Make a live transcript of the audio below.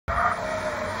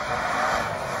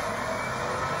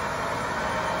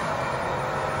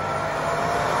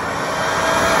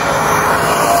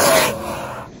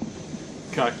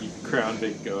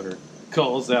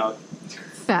rolls out.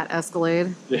 Fat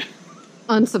Escalade. Yeah.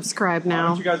 Unsubscribe now. Why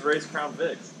don't you guys race Crown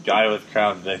Vics? Guy with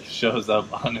Crown Vic shows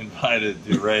up uninvited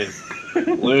to race,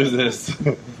 loses,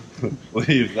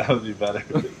 leaves. That would be better.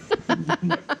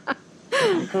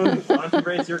 Why don't you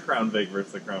race your Crown Vic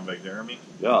versus the Crown Vic, Jeremy?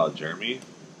 Yeah, Jeremy.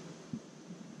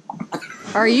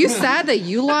 Are you sad that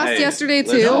you lost yesterday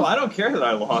too? No, I don't care that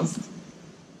I lost.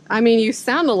 I mean, you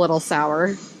sound a little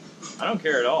sour. I don't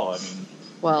care at all. I mean,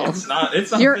 well, it's not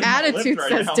your in my attitude lips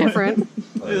says right now. different.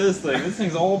 Look at this thing. This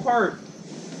thing's all apart.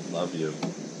 Love you.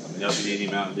 I'm gonna be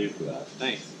eating Mountain Dew for that.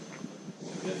 Thanks.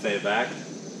 You gonna say it back?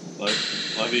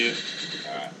 Love you.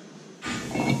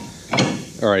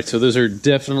 All right, so those are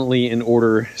definitely in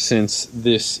order since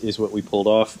this is what we pulled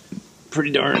off.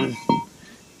 Pretty darn.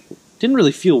 Didn't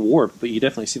really feel warped, but you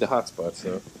definitely see the hot spots,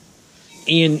 though.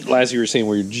 And, as you were saying,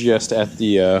 we're just at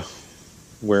the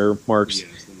wear marks.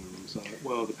 Yes, the minimum size.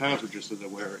 Well, the pads are just the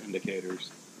wear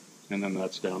indicators, and then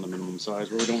that's down the minimum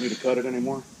size where we don't need to cut it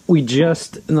anymore. We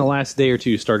just, in the last day or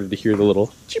two, started to hear the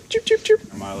little chip, chip, chip, chip.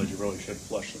 For mileage, you really should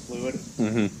flush the fluid,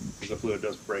 because the fluid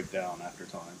does break down after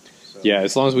time. So. Yeah,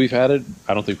 as long as we've had it,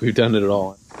 I don't think we've done it at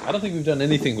all. I don't think we've done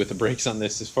anything with the brakes on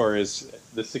this as far as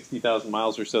the 60,000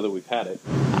 miles or so that we've had it.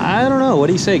 I don't know. What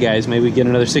do you say, guys? Maybe we get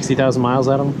another 60,000 miles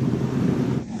out of them?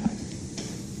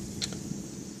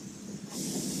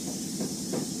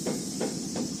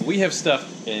 We have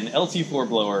stuffed an LT4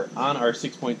 blower on our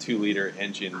 6.2 liter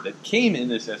engine that came in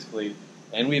this Escalade,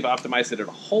 and we've optimized it in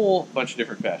a whole bunch of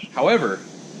different fashions. However,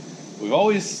 we've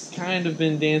always kind of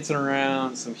been dancing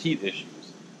around some heat issues.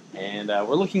 And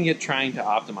we're looking at trying to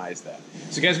optimize that.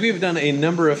 So guys, we have done a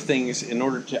number of things in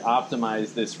order to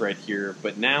optimize this right here,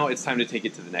 but now it's time to take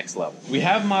it to the next level. We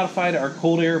have modified our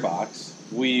cold air box,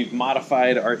 we've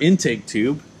modified our intake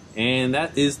tube, and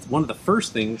that is one of the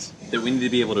first things that we need to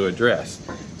be able to address.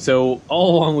 So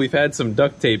all along we've had some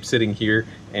duct tape sitting here,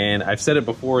 and I've said it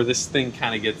before, this thing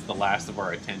kind of gets the last of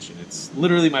our attention. It's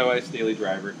literally my wife's daily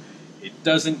driver. It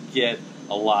doesn't get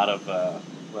a lot of,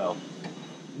 well,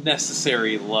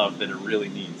 necessary love that it really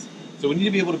needs. So we need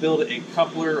to be able to build a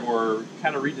coupler or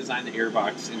kind of redesign the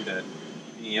airbox into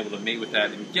being able to mate with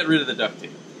that and get rid of the duct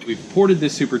tape. We've ported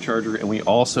this supercharger, and we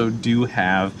also do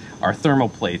have our thermal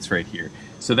plates right here.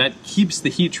 So that keeps the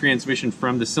heat transmission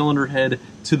from the cylinder head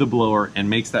to the blower and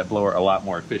makes that blower a lot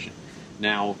more efficient.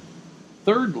 Now,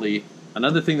 thirdly,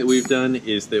 another thing that we've done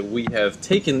is that we have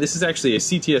taken, this is actually a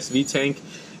CTSV tank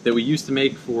that we used to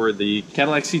make for the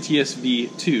Cadillac CTSV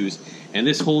 2s, and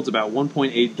this holds about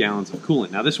 1.8 gallons of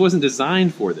coolant. Now, this wasn't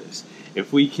designed for this.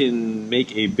 If we can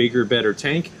make a bigger, better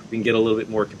tank, we can get a little bit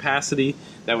more capacity.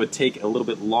 That would take a little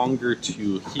bit longer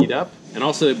to heat up, and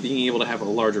also being able to have a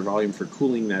larger volume for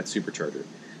cooling that supercharger.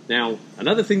 Now,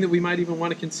 another thing that we might even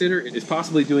want to consider is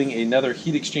possibly doing another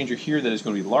heat exchanger here that is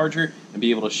going to be larger and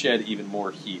be able to shed even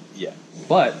more heat yet.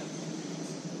 But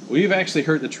we've actually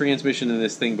heard the transmission in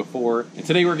this thing before, and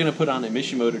today we're going to put on a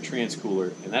emission motor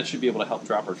transcooler, and that should be able to help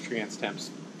drop our trans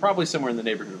temps probably somewhere in the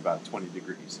neighborhood of about 20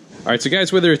 degrees. All right, so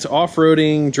guys, whether it's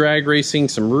off-roading, drag racing,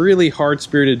 some really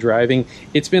hard-spirited driving,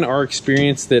 it's been our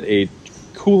experience that a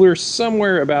cooler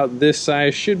somewhere about this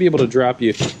size should be able to drop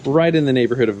you right in the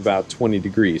neighborhood of about 20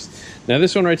 degrees. Now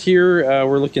this one right here,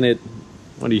 we're looking at,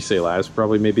 what do you say, Laz?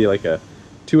 Probably maybe like a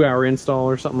 2-hour install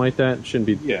or something like that. Shouldn't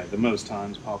be. Yeah, the most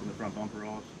times popping the front bumper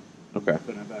off. Okay.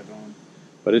 Putting it back on.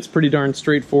 But it's pretty darn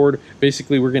straightforward.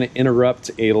 Basically, we're going to interrupt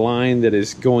a line that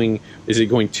is going, is it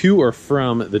going to or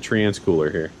from the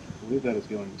transcooler here? I believe that is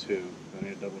going to. I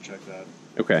need to double check that.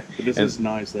 Okay. But this is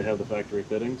nice. They have the factory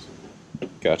fittings.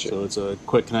 Gotcha. So it's a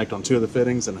quick connect on 2 of the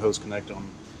fittings and hose connect on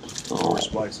 4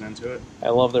 splicing into it. I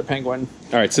love their Penguin.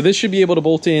 All right, so this should be able to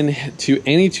bolt in to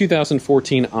any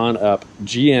 2014 on up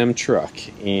GM truck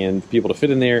and be able to fit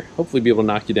in there, hopefully be able to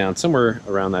knock you down somewhere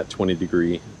around that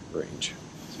 20-degree range.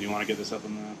 So you want to get this up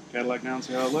in the Cadillac now and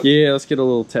see how it looks? Yeah, let's get a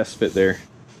little test fit there.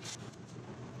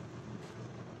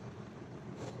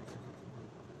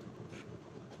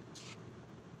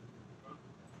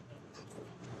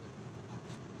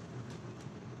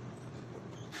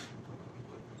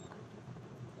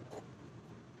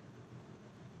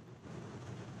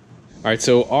 All right,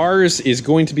 so ours is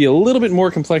going to be a little bit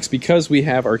more complex because we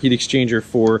have our heat exchanger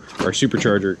for our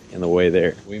supercharger in the way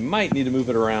there. We might need to move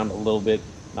it around a little bit,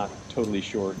 not totally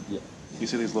sure yet. You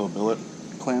see these little billet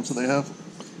clamps that they have?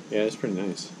 Yeah, it's pretty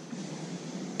nice.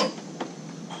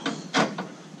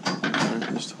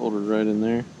 Right, just hold it right in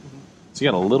there. So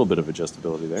you got a little bit of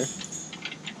adjustability there. I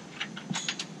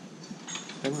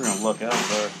think we're going to look out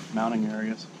at our mounting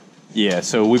areas. Yeah,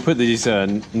 so we put these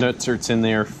nutserts in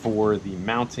there for the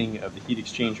mounting of the heat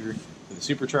exchanger to the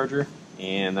supercharger,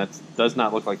 and that does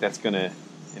not look like that's going to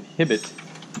inhibit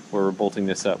where we're bolting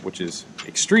this up, which is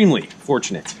extremely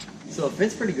fortunate. So it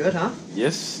fits pretty good, huh?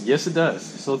 Yes, yes it does.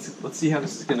 So let's see how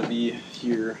this is going to be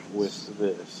here with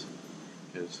this.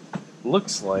 Because it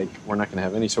looks like we're not going to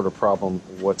have any sort of problem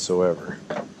whatsoever.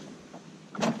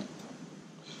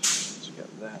 So we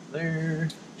got that there.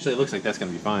 Actually, it looks like that's going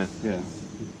to be fine. Yeah.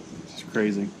 It's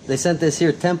crazy. They sent this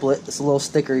here template. It's a little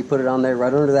sticker. You put it on there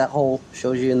right under that hole.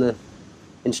 Shows you in the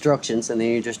instructions. And then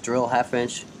you just drill 1/2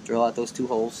 inch. Drill out those 2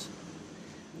 holes.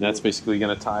 And that's basically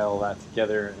going to tie all that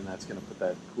together, and that's going to put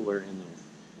that cooler in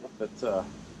there. But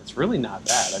it's really not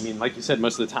bad. I mean, like you said,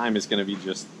 most of the time it's going to be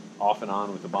just off and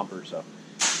on with the bumper, so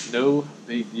no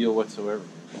big deal whatsoever.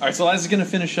 All right, so Laz is going to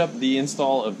finish up the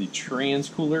install of the trans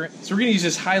cooler. So we're going to use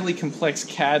this highly complex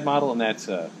CAD model, and that's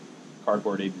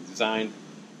cardboard aided design,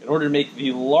 in order to make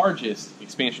the largest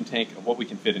expansion tank of what we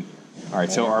can fit in here. All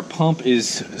right, so our pump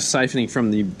is siphoning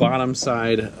from the bottom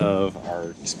side of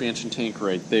our expansion tank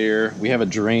right there. We have a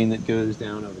drain that goes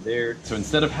down over there. So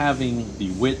instead of having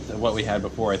the width of what we had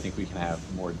before, I think we can have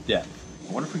more depth.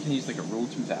 I wonder if we can use like a Rule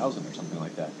 2000 or something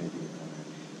like that, maybe.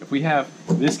 If we have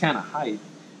this kind of height,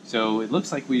 so it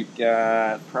looks like we've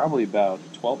got probably about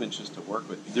 12 inches to work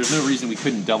with. There's no reason we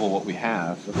couldn't double what we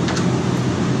have.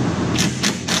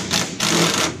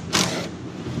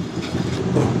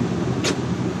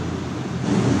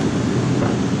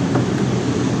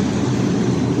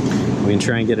 We can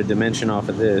try and get a dimension off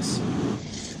of this.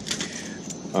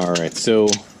 All right, so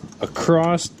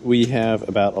across we have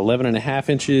about 11.5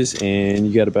 inches, and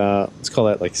you got about, let's call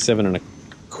that like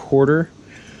 7.25.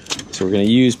 So we're going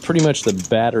to use pretty much the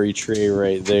battery tray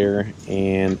right there,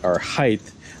 and our height,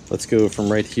 let's go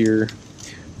from right here.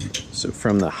 So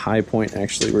from the high point,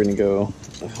 actually, we're going to go,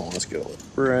 hold on, let's go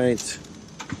right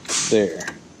there.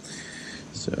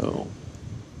 So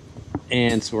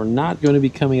we're not going to be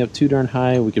coming up too darn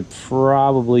high. We could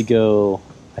probably go,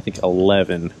 I think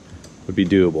 11 would be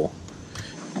doable.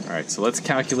 All right, so let's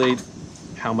calculate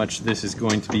how much this is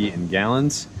going to be in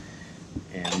gallons,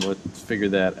 and let's figure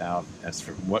that out as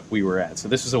from what we were at. So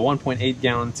this is a 1.8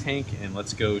 gallon tank, and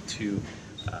let's go to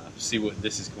see what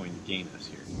this is going to gain us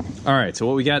here. All right, so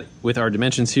what we got with our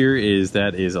dimensions here is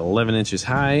that is 11 inches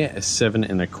high,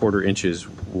 7.25 inches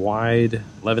wide,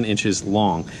 11 inches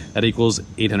long. That equals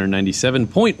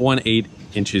 897.18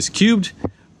 inches cubed.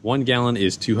 1 gallon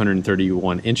is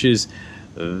 231 inches.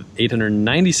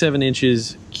 897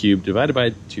 inches cubed divided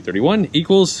by 231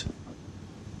 equals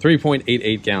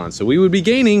 3.88 gallons. So we would be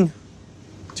gaining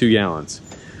 2 gallons,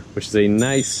 which is a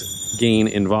nice gain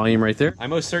in volume right there. I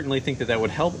most certainly think that that would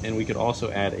help, and we could also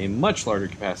add a much larger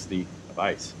capacity of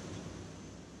ice.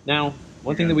 Now,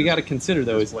 one thing that we got to consider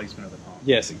though is displacement of the pump.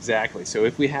 Yes, exactly. So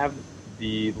if we have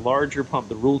the larger pump,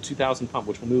 the Rule 2000 pump,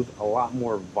 which will move a lot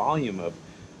more volume of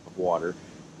water,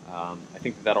 I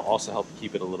think that that'll also help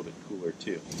keep it a little bit cooler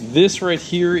too. This right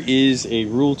here is a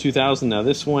Rule 2000. Now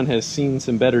this one has seen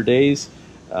some better days,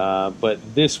 but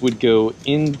this would go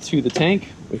into the tank.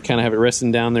 We kind of have it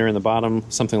resting down there in the bottom,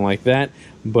 something like that.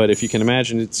 But if you can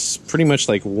imagine, it's pretty much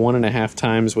like 1.5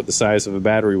 times what the size of a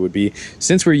battery would be,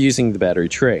 since we're using the battery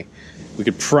tray. We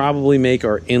could probably make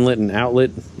our inlet and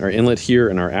outlet, our inlet here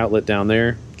and our outlet down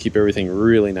there, keep everything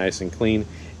really nice and clean,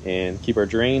 and keep our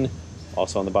drain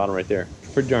also on the bottom right there.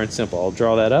 Pretty darn simple. I'll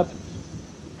draw that up,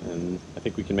 and I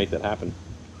think we can make that happen.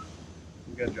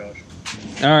 Good, Josh.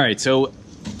 All right, so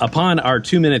upon our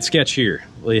 2-minute sketch here,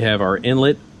 we have our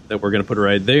inlet that we're going to put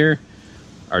right there.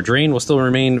 Our drain will still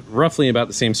remain roughly about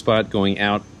the same spot going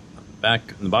out back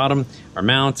in the bottom. Our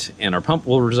mount and our pump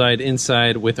will reside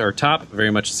inside with our top,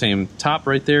 very much the same top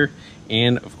right there.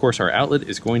 And of course our outlet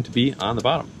is going to be on the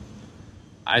bottom.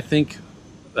 I think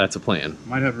that's a plan.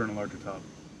 Might have to run a larger top.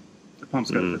 The pump's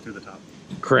got to fit through the top.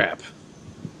 Crap.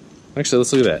 Actually,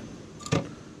 let's look at that.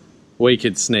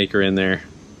 Wicked snaker in there.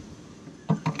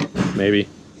 Maybe.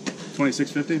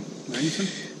 2650,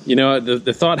 Magnuson? You know,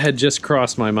 the thought had just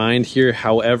crossed my mind here.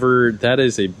 However, that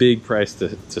is a big price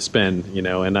to spend, you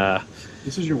know, and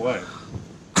This is your wife.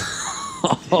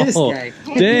 This guy.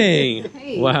 Dang.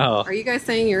 Hey, Wow. Are you guys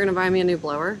saying you're going to buy me a new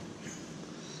blower?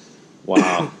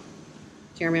 Wow.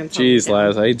 Jeremy, I'm totally Jeez, down.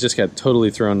 Laz, I just got totally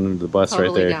thrown under the bus Totally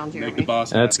right there. down, Jeremy. Make the boss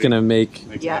That's happy. going to make,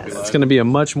 Make Yes. happy it's life. going to be a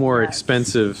much more Yes.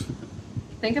 expensive.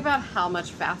 Think about how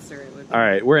much faster it would be. All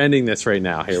right, we're ending this right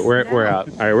now. Here, we're out.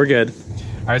 All right, we're good.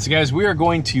 All right, so guys, we are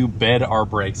going to bed our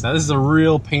brakes. Now, this is a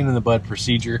real pain in the butt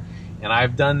procedure, and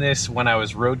I've done this when I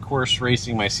was road course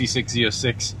racing my C6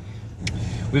 Z06.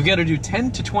 We've got to do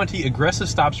 10 to 20 aggressive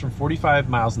stops from 45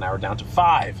 miles an hour down to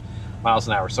 5 miles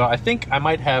an hour. So I think I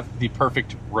might have the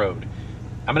perfect road.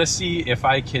 I'm going to see if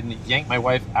I can yank my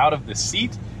wife out of the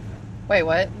seat. Wait,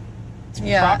 what?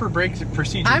 Yeah. proper brake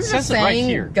procedure. I'm It just says it right saying,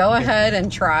 here. go ahead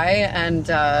and try, and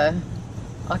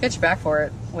I'll get you back for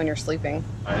it when you're sleeping.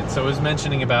 All right, so I was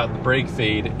mentioning about the brake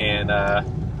fade, and a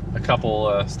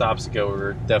couple stops ago, we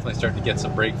were definitely starting to get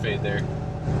some brake fade there.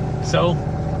 So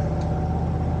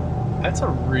that's a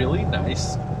really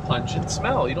nice pungent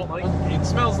smell. You don't like it? It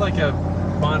smells like a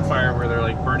bonfire where they're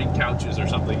like burning couches or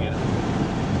something in it.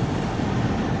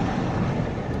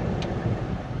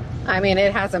 I mean,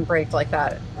 it hasn't braked like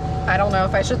that. I don't know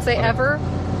if I should say ever.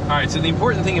 All right, so the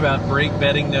important thing about brake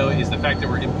bedding, though, is the fact that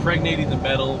we're impregnating the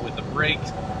metal with the brakes,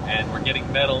 and we're getting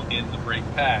metal in the brake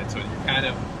pad. So you're kind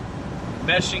of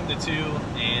meshing the two,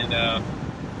 and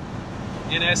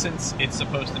in essence, it's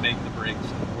supposed to make the brakes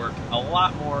work a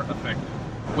lot more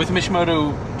effective. With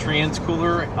Mishimoto Trans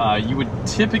Cooler, you would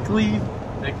typically,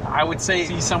 I would say,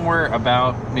 see somewhere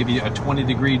about maybe a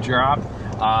 20-degree drop.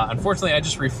 Unfortunately, I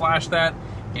just reflashed that,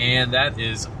 and that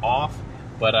is off.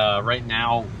 But right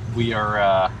now, we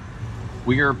are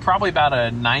probably about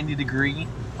a 90-degree,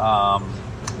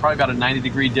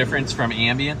 difference from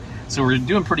ambient. So we're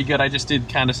doing pretty good. I just did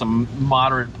kind of some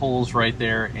moderate pulls right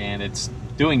there, and it's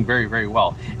doing very, very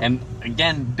well. And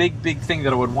again, big thing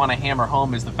that I would want to hammer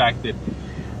home is the fact that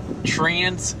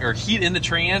trans, or heat in the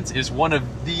trans, is one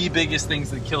of the biggest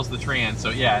things that kills the trans. So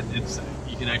yeah,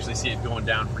 you can actually see it going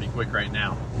down pretty quick right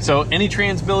now. So any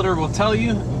trans builder will tell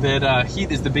you that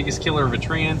heat is the biggest killer of a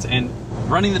trans, and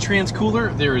running the trans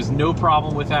cooler, there is no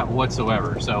problem with that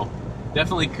whatsoever. So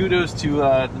definitely kudos to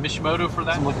the Mishimoto for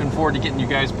that. I'm looking forward to getting you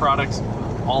guys products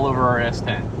all over our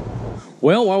S10.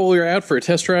 Well, while we were out for a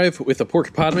test drive with the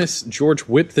Porcopotamus, George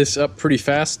whipped this up pretty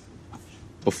fast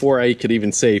before I could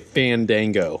even say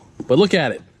fandango. But look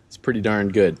at it. It's pretty darn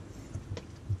good.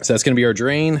 So that's going to be our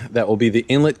drain. That will be the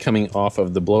inlet coming off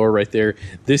of the blower right there.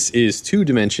 This is 2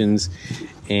 dimensions,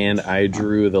 and I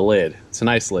drew the lid. It's a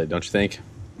nice lid, don't you think?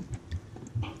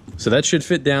 So that should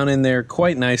fit down in there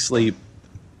quite nicely.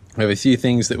 I have a few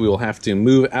things that we will have to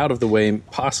move out of the way,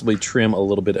 possibly trim a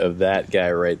little bit of that guy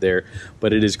right there,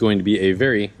 but it is going to be a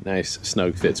very nice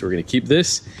snug fit. So we're going to keep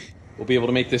this. We'll be able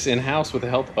to make this in-house with the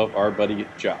help of our buddy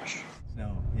Josh.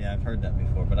 No, yeah, I've heard that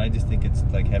before, but I just think it's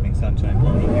like having sunshine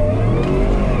blowing in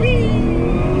your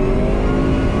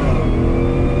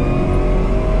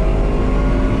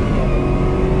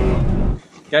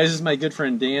Guys, this is my good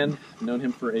friend Dan. I've known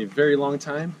him for a very long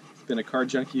time. He's been a car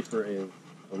junkie for a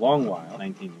long while.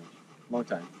 19 years. Long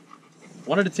time.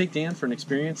 Wanted to take Dan for an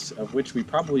experience of which we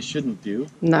probably shouldn't do.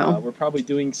 No. We're probably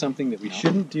doing something that we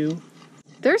shouldn't do.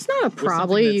 There's not a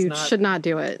probably. You not- should not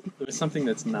do it. It was something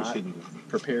that's not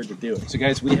prepared to do it. So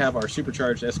guys, we have our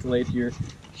supercharged Escalade here.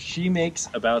 She makes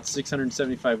about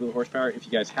 675 wheel horsepower. If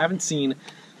you guys haven't seen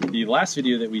the last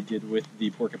video that we did with the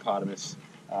Porcopotamus,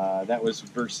 that was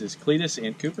versus Cletus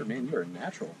and Cooper. Man, you're a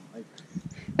natural.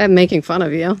 I'm making fun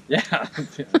of you. Yeah.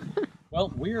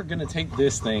 Well, we are going to take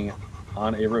this thing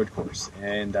on a road course,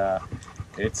 and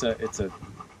it's a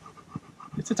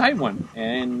tight one,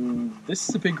 and this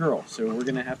is a big girl, so we're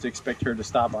going to have to expect her to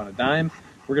stop on a dime.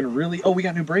 We're going to really... Oh, we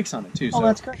got new brakes on it, too. So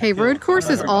that's great. Hey, road course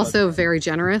is also very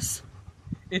generous.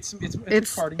 It's a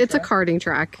karting It's a track. karting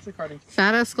track. It's a karting track.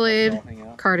 Fat Escalade, All hang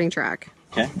out. karting track.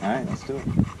 Okay, all right, let's do it.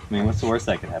 I mean, what's the worst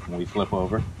that could happen? We flip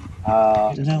over.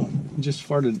 I don't know. Just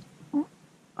farted. Oh,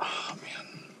 man.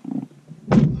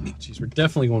 Jeez, we're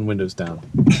definitely going windows down.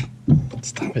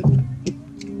 Stop it.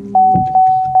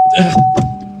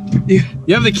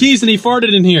 You have the keys and he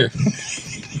farted in here.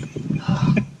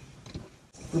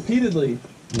 Repeatedly.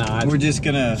 Nah, We're just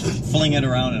gonna fling it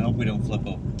around and hope we don't flip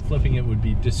over. flipping it would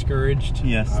be discouraged.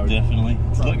 Yes, I would- definitely.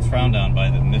 It's like frowned on by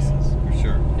the missus, for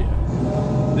sure.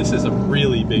 Yeah. This is a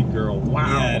really big girl.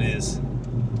 Wow. Yeah, it is.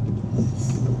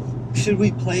 Should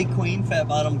we play Queen Fat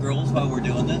Bottom Girls while we're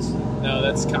doing this? No,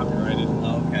 that's copyrighted.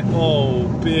 Oh, okay. Oh,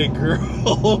 big girl.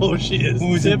 Oh, she is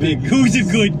Who's tippy. Who's a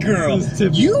good girl? Who's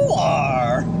tippy? You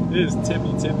are. It is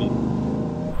tippy.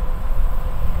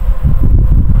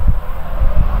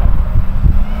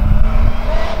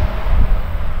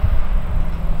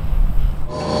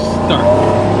 Start.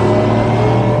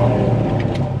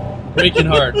 Braking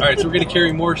hard. All right, so we're going to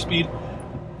carry more speed.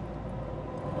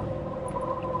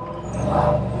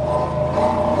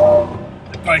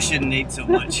 I probably shouldn't eat so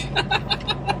much.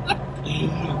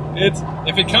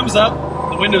 If it comes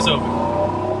up, the window's open.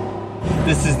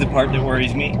 This is the part that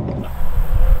worries me.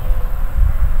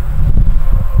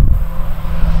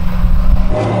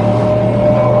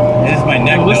 This is my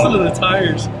neck. Oh, listen though. to the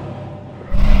tires.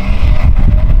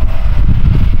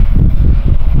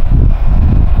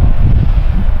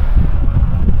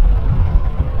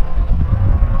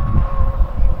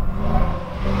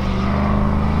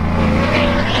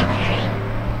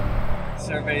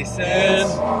 Survey says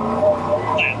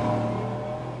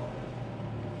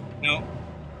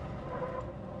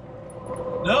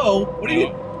No. What are you?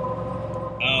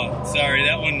 Oh, sorry.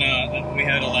 That one, we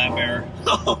had a lap error.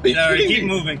 Oh, Sorry, keep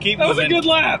moving, keep That was moving. a good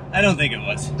lap. I don't think it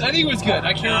was. I think it was good.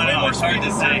 I carried way more it's speed hard to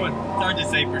than say. that one. It's hard to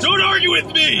say for Don't sure. argue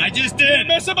with me. I just You did.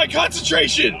 mess up my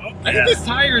concentration. I Yeah. think this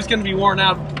tire is going to be worn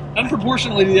out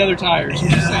unproportionately to the other tires. I'm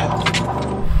just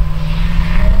saying.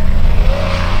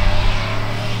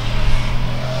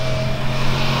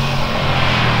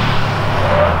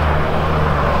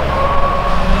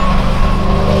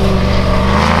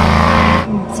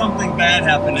 Something bad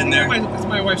happened in there. That's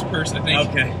my wife's purse, I think.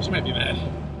 Okay. She might be mad.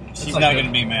 She's not going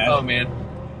to be mad. Oh, man.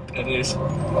 It is.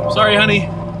 Sorry, honey.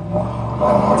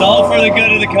 It's all for the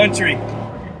good of the country.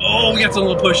 Oh, we got some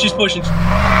little push. She's pushing.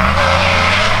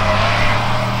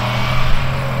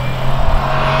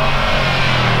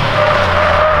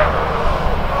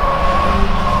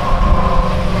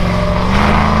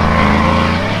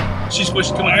 She's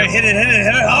pushing. Come on. All right, hit it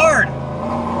hard.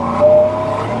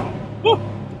 Woo.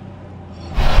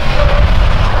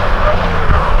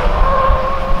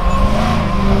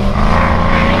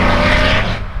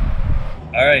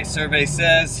 All right, survey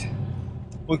says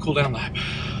One cool down lap.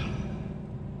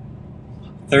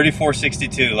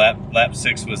 34.62. Lap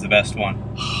 6 was the best one.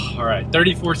 All right,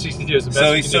 34.62 is the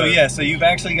best. we can do. So you've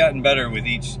actually gotten better with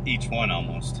each one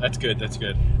almost. That's good. That's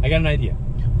good. I got an idea.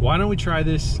 Why don't we try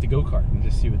this the go-kart and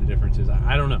just see what the difference is?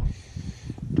 I don't know.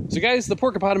 So guys, the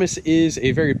Porcopotamus is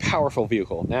a very powerful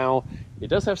vehicle. Now, it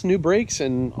does have some new brakes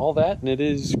and all that, and it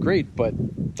is great, but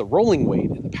the rolling weight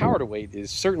and the power to weight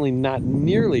is certainly not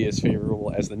nearly as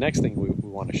favorable as the next thing we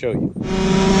want to show you.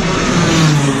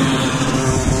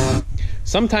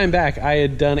 Some time back, I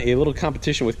had done a little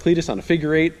competition with Cletus on a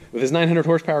figure 8 with his 900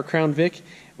 horsepower Crown Vic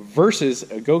versus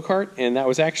a go-kart, and that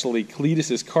was actually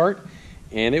Cletus's kart.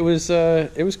 And it was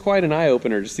quite an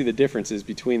eye-opener to see the differences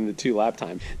between the two lap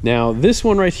times. Now, this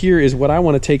one right here is what I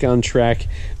want to take on track.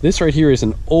 This right here is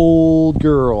an old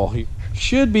girl. It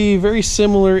should be very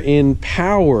similar in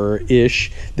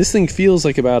power-ish. This thing feels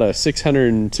like about a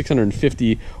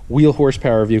 650 wheel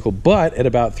horsepower vehicle, but at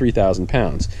about 3,000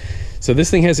 pounds. So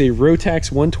this thing has a Rotax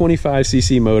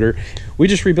 125cc motor. We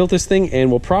just rebuilt this thing,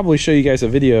 and we'll probably show you guys a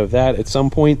video of that at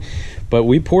some point. But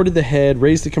we ported the head,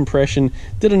 raised the compression,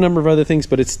 did a number of other things,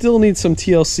 but it still needs some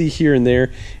TLC here and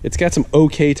there. It's got some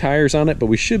okay tires on it, but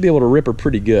we should be able to rip her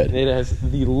pretty good. And it has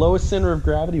the lowest center of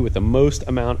gravity with the most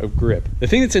amount of grip. The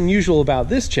thing that's unusual about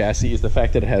this chassis is the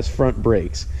fact that it has front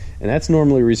brakes, and that's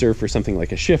normally reserved for something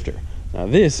like a shifter. Now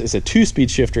this is a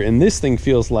 2-speed shifter, and this thing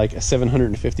feels like a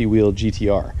 750 wheel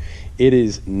GTR. It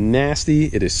is nasty,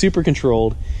 it is super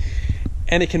controlled,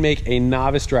 and it can make a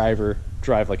novice driver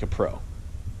drive like a pro.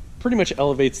 Pretty much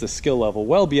elevates the skill level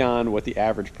well beyond what the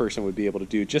average person would be able to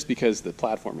do just because the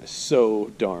platform is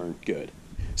so darn good.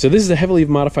 So this is a heavily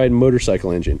modified motorcycle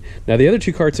engine. Now the other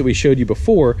two karts that we showed you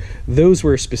before, those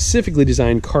were specifically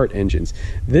designed kart engines.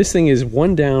 This thing is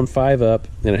 1 down, 5 up,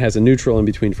 and it has a neutral in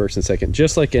between first and second,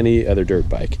 just like any other dirt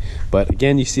bike. But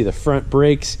again, you see the front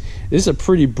brakes. This is a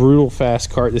pretty brutal fast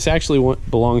kart. This actually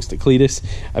belongs to Cletus.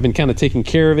 I've been kind of taking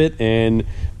care of it and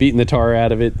beating the tar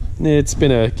out of it. It's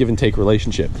been a give and take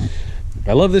relationship.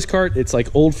 I love this kart. It's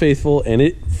like Old Faithful, and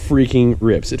it freaking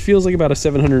rips. It feels like about a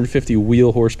 750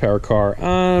 wheel horsepower car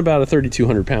on about a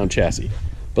 3,200 pound chassis.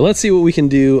 But let's see what we can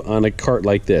do on a kart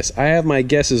like this. I have my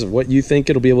guesses of what you think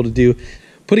it'll be able to do.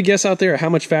 Put a guess out there. How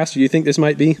much faster you think this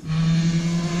might be?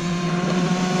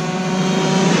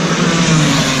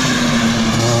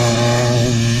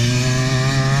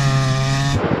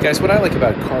 Guys, what I like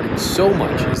about karting so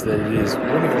much is that it is one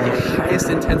of the highest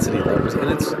intensity levels,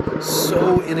 and it's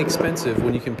so inexpensive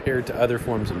when you compare it to other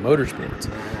forms of motorsports.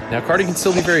 Now, karting can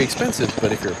still be very expensive,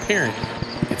 but if you're a parent,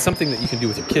 it's something that you can do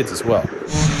with your kids as well.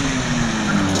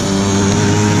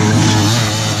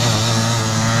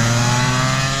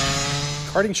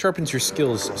 Karting sharpens your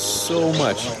skills so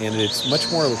much, and it's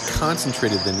much more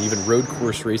concentrated than even road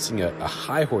course racing a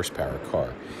high horsepower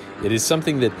car. It is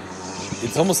something that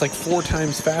it's almost like 4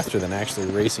 times faster than actually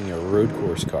racing a road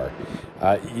course car.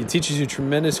 It teaches you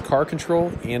tremendous car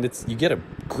control, and you get a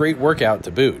great workout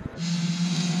to boot.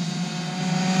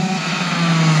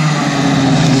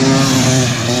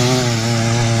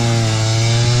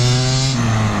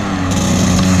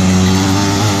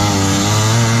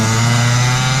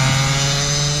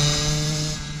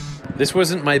 This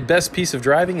wasn't my best piece of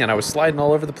driving, and I was sliding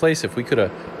all over the place. If we could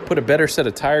have put a better set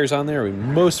of tires on there, we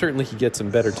most certainly could get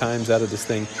some better times out of this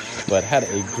thing. But had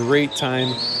a great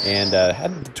time, and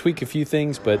had to tweak a few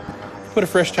things, but put a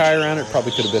fresh tire on it,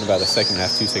 probably could have been about 1.5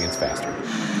 seconds, 2 seconds faster.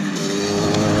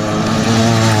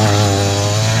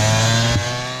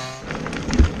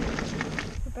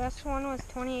 The best one was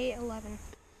 28:11.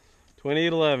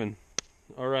 28:11.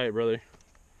 All right, brother.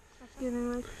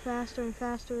 getting like faster and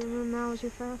faster, and then that was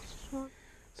your fastest one.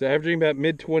 So averaging about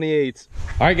mid-28s.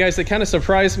 All right, guys, that kind of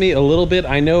surprised me a little bit.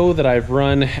 I know that I've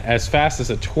run as fast as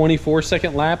a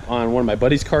 24-second lap on one of my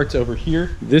buddy's carts over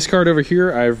here. This cart over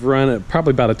here, I've run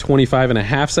probably about a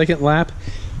 25.5-second lap.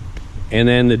 And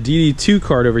then the DD2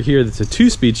 cart over here, that's a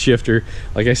 2-speed shifter.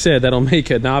 Like I said, that'll make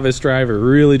a novice driver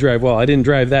really drive well. I didn't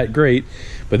drive that great,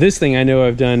 but this thing I know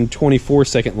I've done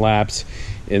 24-second laps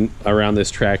around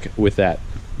this track with that.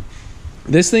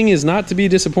 This thing is not to be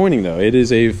disappointing though. It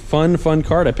is a fun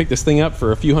cart. I picked this thing up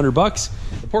for a few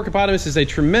 $100. The Porcopotamus is a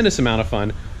tremendous amount of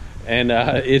fun, and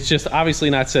it's just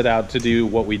obviously not set out to do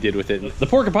what we did with it. The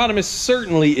Porcopotamus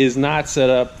certainly is not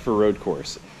set up for road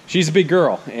course. She's a big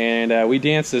girl, and we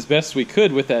danced as best we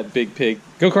could with that big pig.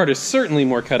 Go-kart is certainly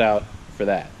more cut out for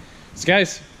that. So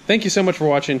guys, thank you so much for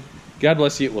watching. God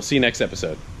bless you. We'll see you next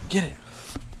episode. Get it.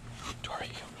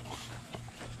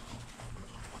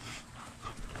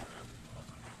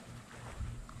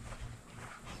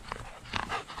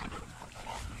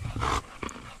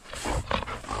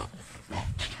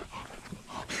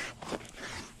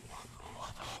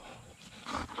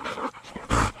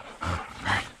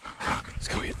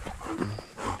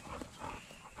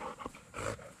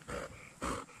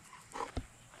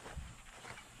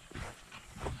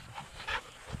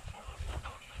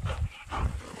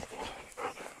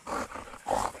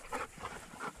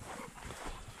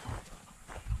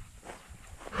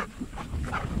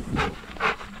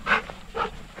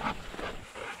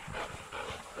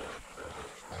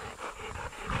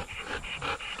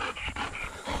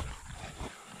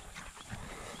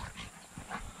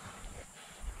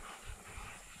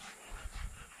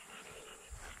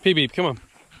 Hey, Beep, come on.